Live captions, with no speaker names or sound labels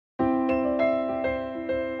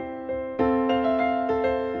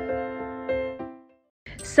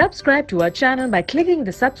Subscribe to our channel by clicking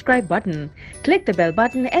the subscribe button. Click the bell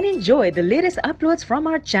button and enjoy the latest uploads from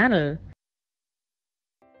our channel.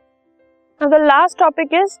 Now the last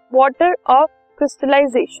topic is water of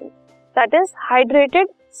crystallization, that is hydrated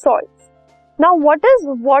salts. Now what is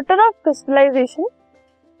water of crystallization?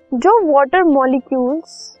 जो water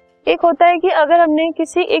molecules, एक होता है कि अगर हमने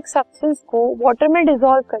किसी एक substance को वाटर में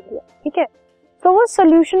डिसॉल्व कर दिया, ठीक है, तो वो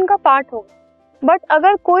सोल्यूशन का पार्ट होगा. बट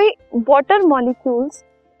अगर कोई water molecules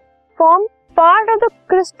form part of the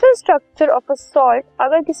crystal structure of a salt,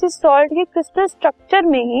 अगर किसी सॉल्ट के क्रिस्टल स्ट्रक्चर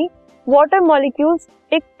में ही वाटर मॉलिक्यूल्स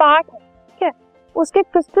एक पार्ट है, ठीक है, उसके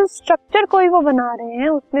क्रिस्टल स्ट्रक्चर को ही वो बना रहे हैं,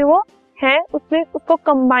 उसमें वो है, उसमें उसको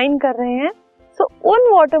कंबाइन कर रहे हैं, सो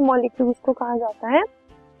उन वाटर मॉलिक्यूल्स को कहा जाता है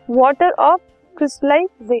वाटर ऑफ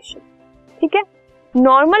क्रिस्टलाइजेशन. ठीक है,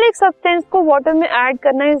 नॉर्मल एक सब्सटेंस को वाटर में ऐड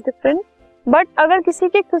करना इज डिफरेंट, बट अगर किसी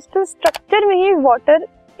के क्रिस्टल स्ट्रक्चर में ही वाटर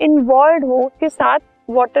इन्वॉल्व हो, उसके साथ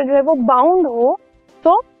वाटर जो है वो बाउंड हो,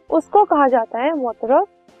 तो उसको कहा जाता है water of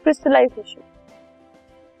crystallization.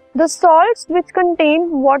 The salts which contain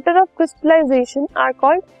water of crystallization are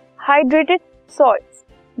called hydrated salts.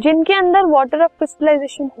 जिनके अंदर वाटर ऑफ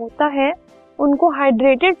क्रिस्टलाइजेशन होता है उनको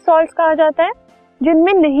हाइड्रेटेड सॉल्ट्स कहा जाता है,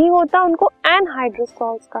 जिनमें नहीं होता उनको एनहाइड्रस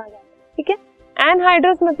सॉल्ट्स कहा जाता है. ठीक है,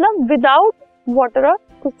 एनहाइड्रस मतलब without water of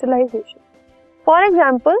crystallization. For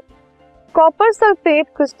example copper sulphate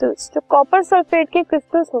crystals, जो कॉपर सल्फेट के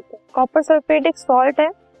क्रिस्टल्स होते हैं, कॉपर सल्फेट एक सॉल्ट है,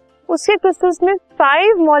 उसके क्रिस्टल्स में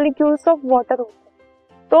 5 मॉलिक्यूल्स ऑफ वाटर होते हैं,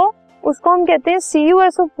 तो उसको हम कहते हैं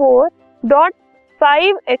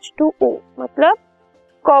CuSO4.5H2O, मतलब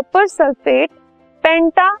कॉपर सल्फेट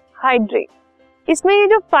पेंटाहाइड्रेट. इसमें ये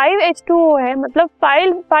जो 5H2O है, मतलब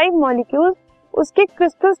 5 मॉलिक्यूल्स उसके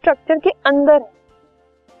क्रिस्टल स्ट्रक्चर के अंदर है.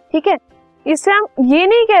 ठीक है, इससे हम ये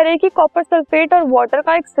नहीं कह रहे कि कॉपर सल्फेट और वाटर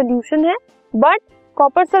का एक सोल्यूशन है, बट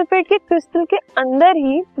कॉपर सल्फेट के क्रिस्टल के अंदर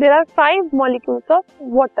ही there are 5 molecules of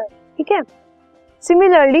water. ठीक है,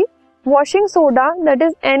 similarly washing soda that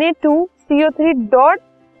is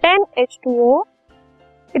Na2CO3.10H2O,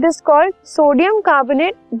 it is called sodium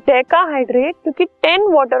carbonate decahydrate, क्योंकि 10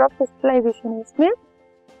 वाटर ऑफ क्रिस्टलाइजेशन है इसमें.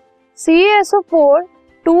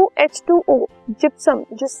 CaSO4.2H2O जिप्सम,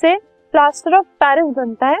 जिससे प्लास्टर ऑफ पेरिस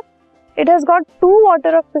बनता है, it has got 2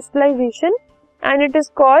 water of crystallization and it is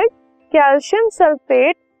called calcium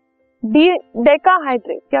sulphate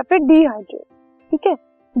decahydrate या फिर dehydrate. ठीक है,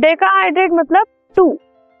 डेकाहाइड्रेट मतलब 2,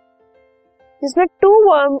 जिसमें 2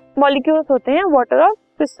 मॉलिक्यूल्स होते हैं water of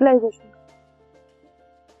crystallization.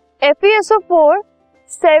 FeSO4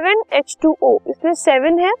 7H2O, इसमें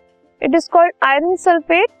 7 है, it is called iron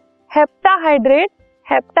sulphate heptahydrate.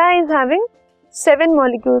 Hepta is having 7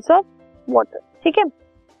 molecules of water. ठीक है,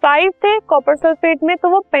 5 थे कॉपर सल्फेट में, तो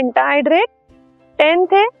वो पेंटाहाइड्रेट. 10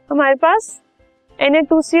 थे हमारे पास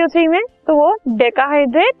Na2CO3 में, तो वो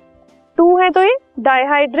डेकाहाइड्रेट. 2 है तो ये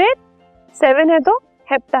डाइहाइड्रेट, 7 है तो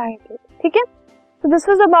हेप्टाहाइड्रेट. ठीक है, तो this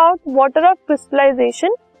was about water of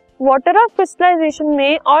crystallization. Water of crystallization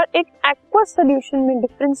में और एक एक्वस सोल्यूशन में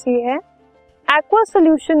डिफरेंस ये है, एक्वस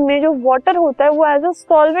सोल्यूशन में जो वाटर होता है वो एज अ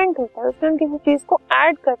सॉल्वेंट होता है, उसमें हम किसी चीज को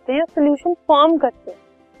ऐड करते हैं, सोल्यूशन फॉर्म करते हैं,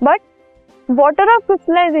 बट वाटर ऑफ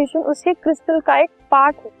क्रिस्टलाइजेशन उसके क्रिस्टल का एक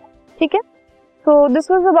पार्ट होता है. ठीक है, so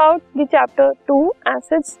this was about the chapter 2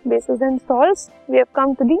 acids, basis and salts. We have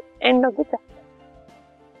come to the end of the chapter.